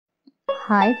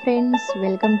Hi friends,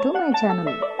 welcome to my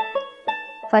channel.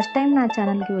 First time నా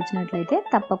ఛానల్కి వచ్చినట్లయితే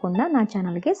తప్పకుండా నా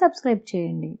ఛానల్కి సబ్స్క్రైబ్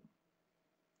చేయండి.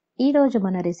 ఈరోజు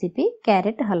మన రెసిపీ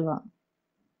క్యారెట్ హల్వా.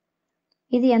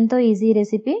 ఇది ఎంతో ఈజీ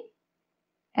రెసిపీ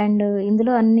అండ్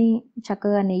ఇందులో అన్నీ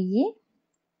చక్కగా నెయ్యి,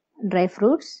 డ్రై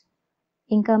ఫ్రూట్స్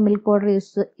ఇంకా మిల్క్ పౌడర్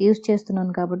యూస్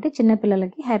చేస్తున్నాను కాబట్టి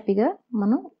చిన్నపిల్లలకి హ్యాపీగా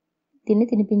మనం దీన్ని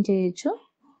తినిపించేయచ్చు.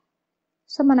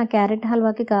 సో మన క్యారెట్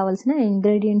హల్వాకి కావాల్సిన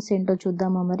ఇంగ్రీడియంట్స్ ఏంటో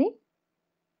చూద్దామా మరి.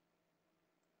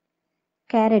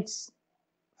 క్యారెట్స్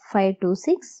 5 to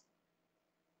 6,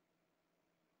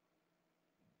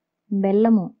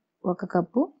 బెల్లము 1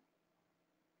 కప్పు,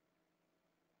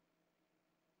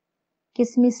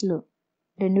 కిస్మిస్లు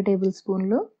 2 టేబుల్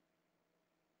స్పూన్లు,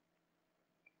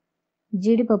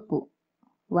 జీడిపప్పు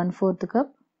 1/4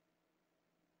 cup,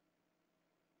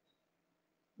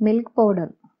 milk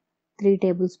powder 3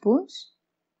 table spoons,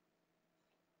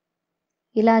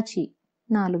 ఇలాచి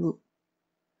 4,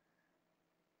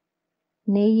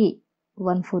 నెయ్యి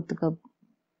 1/4 కప్.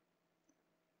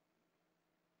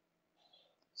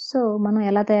 సో మనం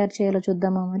ఎలా తయారు చేయాలో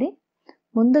చూద్దామా మరి.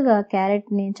 ముందుగా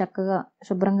క్యారెట్ని చక్కగా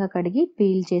శుభ్రంగా కడిగి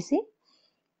పీల్ చేసి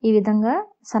ఈ విధంగా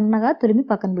సన్నగా తురిమి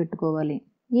పక్కన పెట్టుకోవాలి.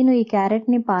 నేను ఈ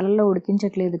క్యారెట్ని పాలల్లో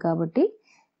ఉడికించట్లేదు కాబట్టి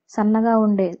సన్నగా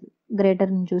ఉండే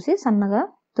గ్రేటర్ని చూసి సన్నగా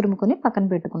తురుముకొని పక్కన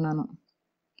పెట్టుకున్నాను.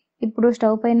 ఇప్పుడు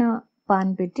స్టవ్ పైన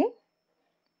పాన్ పెట్టి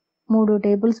 3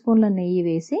 టేబుల్ స్పూన్ల నెయ్యి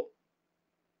వేసి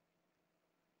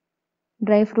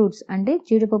డ్రై ఫ్రూట్స్ అంటే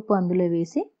జీడిపప్పు అందులో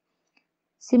వేసి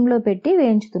సిమ్లో పెట్టి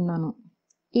వేయించుతున్నాను.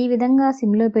 ఈ విధంగా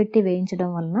సిమ్లో పెట్టి వేయించడం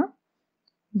వలన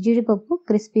జీడిపప్పు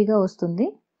క్రిస్పీగా వస్తుంది,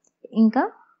 ఇంకా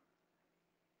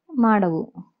మాడవు.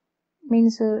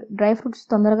 మీన్స్ డ్రై ఫ్రూట్స్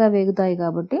తొందరగా వేగుతాయి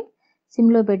కాబట్టి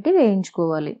సిమ్లో పెట్టి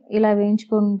వేయించుకోవాలి. ఇలా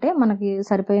వేయించుకుంటే మనకి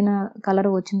సరిపోయిన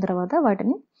కలర్ వచ్చిన తర్వాత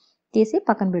వాటిని తీసి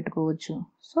పక్కన పెట్టుకోవచ్చు.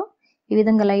 సో ఈ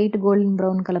విధంగా లైట్ గోల్డెన్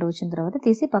బ్రౌన్ కలర్ వచ్చిన తర్వాత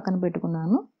తీసి పక్కన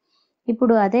పెట్టుకున్నాను.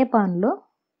 ఇప్పుడు అదే పాన్లో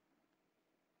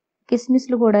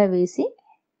కిస్మిస్లు కూడా వేసి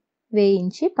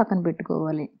వేయించి పక్కన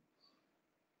పెట్టుకోవాలి.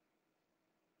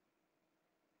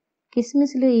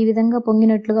 కిస్మిస్లు ఈ విధంగా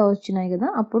పొంగినట్లుగా వచ్చినాయి కదా,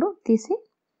 అప్పుడు తీసి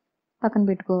పక్కన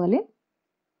పెట్టుకోవాలి.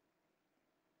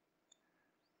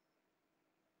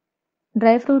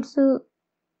 డ్రై ఫ్రూట్స్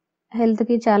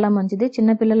హెల్త్కి చాలా మంచిది,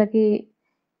 చిన్నపిల్లలకి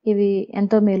ఇవి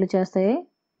ఎంతో మేలు చేస్తాయి.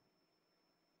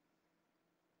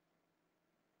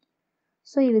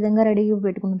 సో ఈ విధంగా రెడీగా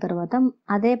పెట్టుకున్న తర్వాత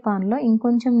అదే పాన్లో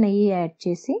ఇంకొంచెం నెయ్యి యాడ్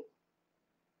చేసి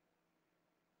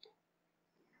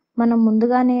మనం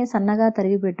ముందుగానే సన్నగా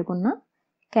తరిగి పెట్టుకున్న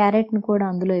క్యారెట్ను కూడా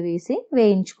అందులో వేసి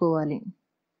వేయించుకోవాలి.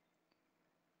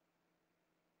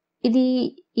 ఇది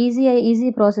ఈజీ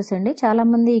ప్రాసెస్ అండి.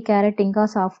 చాలామంది ఈ క్యారెట్ ఇంకా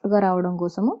సాఫ్ట్గా రావడం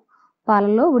కోసము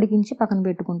పాలలో ఉడికించి పక్కన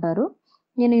పెట్టుకుంటారు.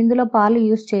 నేను ఇందులో పాలు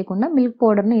యూస్ చేయకుండా మిల్క్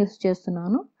పౌడర్ని యూస్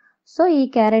చేస్తున్నాను. సో ఈ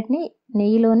క్యారెట్ని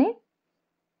నెయ్యిలోనే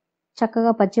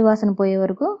చక్కగా పచ్చివాసన పోయే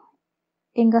వరకు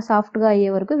ఇంకా సాఫ్ట్గా అయ్యే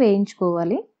వరకు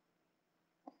వేయించుకోవాలి.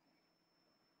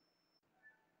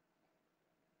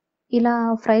 ఇలా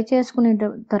ఫ్రై చేసుకునే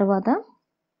తర్వాత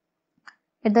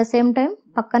ఎట్ ద సేమ్ టైం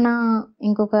పక్కన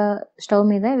ఇంకొక స్టవ్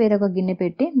మీద వేరొక గిన్నె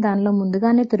పెట్టి దానిలో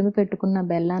ముందుగానే తురిమి పెట్టుకున్న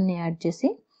బెల్లాన్ని యాడ్ చేసి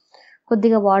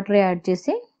కొద్దిగా వాటర్ యాడ్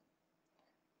చేసి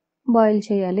బాయిల్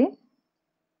చేయాలి.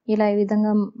 ఇలా ఈ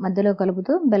విధంగా మధ్యలో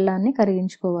కలుపుతూ బెల్లాన్ని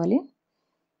కరిగించుకోవాలి.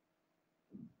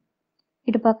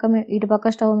 ఇటుపక్క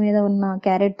స్టవ్ మీద ఉన్న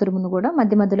క్యారెట్ తురుమును కూడా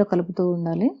మధ్య మధ్యలో కలుపుతూ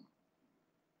ఉండాలి,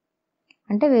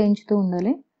 అంటే వేయించుతూ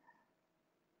ఉండాలి.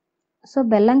 సో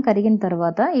బెల్లం కరిగిన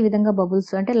తర్వాత ఈ విధంగా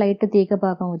బబుల్స్ అంటే లైట్ తీగ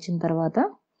పాకం వచ్చిన తర్వాత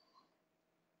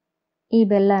ఈ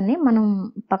బెల్లాన్ని మనం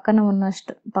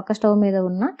పక్క స్టవ్ మీద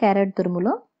ఉన్న క్యారెట్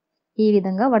తురుములో ఈ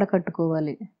విధంగా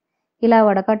వడకట్టుకోవాలి. ఇలా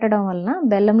వడకట్టడం వలన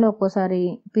బెల్లంలో ఒక్కోసారి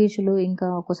పీచులు ఇంకా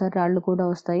ఒక్కోసారి రాళ్ళు కూడా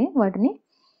వస్తాయి, వాటిని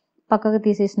పక్కకు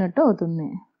తీసేసినట్టు అవుతుంది.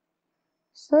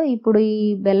 సో ఇప్పుడు ఈ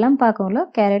బెల్లం పాకంలో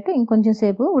క్యారెట్ ఇంకొంచెం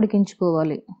సేపు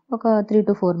ఉడికించుకోవాలి, ఒక 3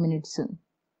 to 4 minutes.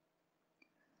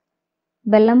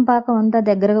 బెల్లం పాకం అంతా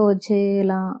దగ్గరగా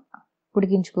వచ్చేలా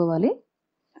ఉడికించుకోవాలి.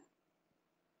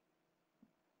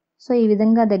 సో ఈ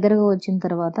విధంగా దగ్గరగా వచ్చిన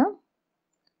తర్వాత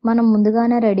మనం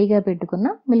ముందుగానే రెడీగా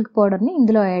పెట్టుకున్న మిల్క్ పౌడర్ని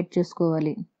ఇందులో యాడ్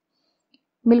చేసుకోవాలి.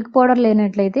 మిల్క్ పౌడర్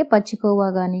లేనట్లయితే పచ్చి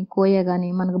కోవా కానీ కోయా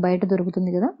కానీ మనకు బయట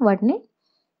దొరుకుతుంది కదా,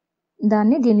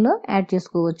 దాన్ని దీనిలో యాడ్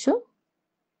చేసుకోవచ్చు.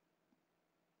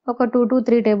 ఒక 2 to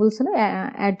 3 tables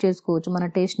యాడ్ చేసుకోవచ్చు మన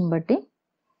టేస్ట్ని బట్టి.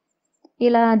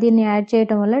 ఇలా దీన్ని యాడ్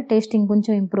చేయటం వల్ల టేస్ట్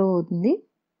ఇంకొంచెం ఇంప్రూవ్ అవుతుంది.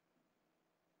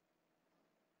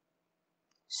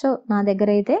 సో నా దగ్గర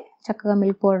అయితే చక్కగా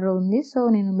మిల్క్ పౌడర్ ఉంది, సో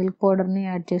నేను మిల్క్ పౌడర్ని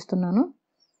యాడ్ చేస్తున్నాను.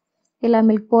 ఇలా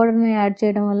మిల్క్ పౌడర్ని యాడ్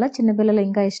చేయడం వల్ల చిన్నపిల్లలు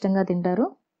ఇంకా ఇష్టంగా తింటారు.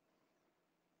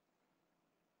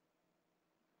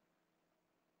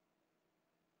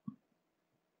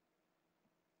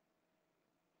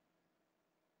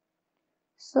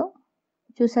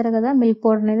 చూసారు కదా, మిల్క్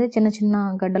పౌడర్ అనేది చిన్న చిన్న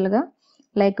గడ్డలుగా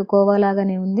లైక్ కోవా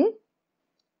లాగానే ఉంది.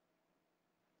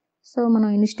 సో మనం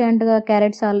ఇన్స్టెంట్గా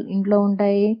క్యారెట్స్ ఇంట్లో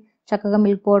ఉంటాయి, చక్కగా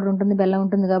మిల్క్ పౌడర్ ఉంటుంది, బెల్లం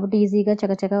ఉంటుంది కాబట్టి ఈజీగా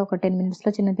చకచక ఒక 10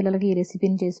 minutesలో చిన్నపిల్లలకి ఈ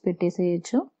రెసిపీని చేసి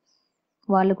పెట్టేసేయచ్చు.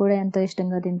 వాళ్ళు కూడా ఎంతో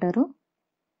ఇష్టంగా తింటారు.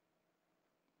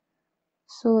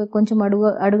 సో కొంచెం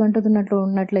అడుగంటుతున్నట్లు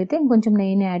ఉన్నట్లయితే ఇంకొంచెం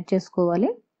నెయ్యిని యాడ్ చేసుకోవాలి.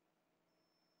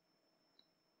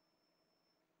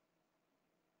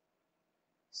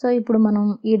 సో ఇప్పుడు మనం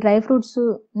ఈ డ్రై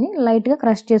ఫ్రూట్స్ని లైట్గా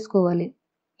క్రష్ చేసుకోవాలి.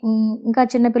 ఇంకా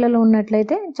చిన్నపిల్లలు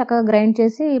ఉన్నట్లయితే చక్కగా గ్రైండ్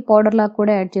చేసి పౌడర్ లాగా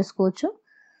కూడా యాడ్ చేసుకోవచ్చు.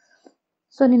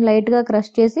 సో నేను లైట్గా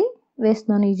క్రష్ చేసి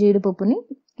వేస్తున్నాను ఈ జీడిపప్పుని.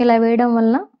 ఇలా వేయడం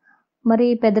వలన మరి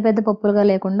పెద్ద పెద్ద పప్పులుగా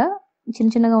లేకుండా చిన్న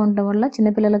చిన్నగా ఉండటం వల్ల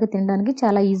చిన్నపిల్లలకి తినడానికి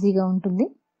చాలా ఈజీగా ఉంటుంది.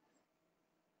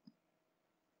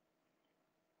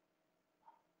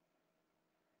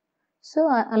 సో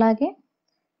అలాగే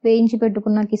వేయించి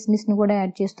పెట్టుకున్న కిస్మిస్ని కూడా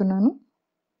యాడ్ చేస్తున్నాను.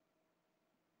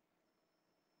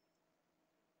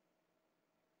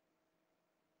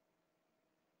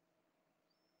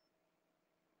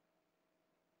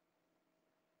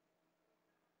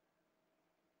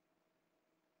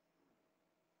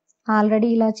 ఆల్రెడీ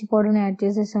ఇలాచి పౌడర్ని యాడ్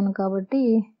చేసేసాను కాబట్టి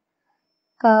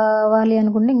కావాలి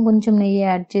అనుకుంటే ఇంకొంచెం నెయ్యి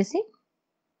యాడ్ చేసి,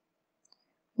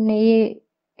 నెయ్యి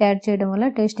యాడ్ చేయడం వల్ల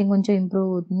టేస్ట్ ఇంకొంచెం ఇంప్రూవ్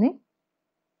అవుతుంది.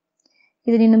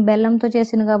 ఇది నేను బెల్లంతో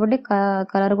చేసాను కాబట్టి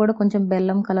కలర్ కూడా కొంచెం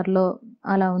బెల్లం కలర్లో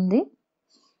అలా ఉంది.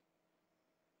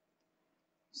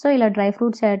 సో ఇలా డ్రై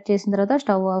ఫ్రూట్స్ యాడ్ చేసిన తర్వాత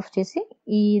స్టవ్ ఆఫ్ చేసి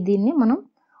దీన్ని మనం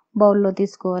బౌల్లో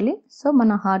తీసుకోవాలి. సో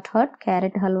మన hot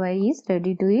carrot halwa is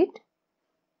ready to eat.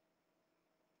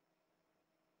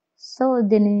 So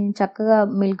దీన్ని చక్కగా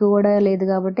మిల్క్ కూడా లేదు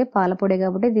కాబట్టి, పాల పొడి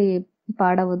కాబట్టి ఇది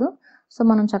పాడవదు. సో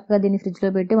మనం చక్కగా దీన్ని ఫ్రిడ్జ్లో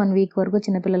పెట్టి 1 week వరకు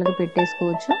చిన్నపిల్లలకి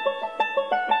పెట్టేసుకోవచ్చు.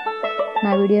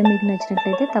 నా వీడియో మీకు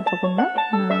నచ్చినట్లయితే తప్పకుండా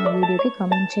నా వీడియోకి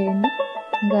కామెంట్ చేయండి,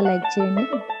 ఇంకా లైక్ చేయండి.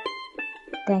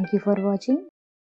 Thank you for watching.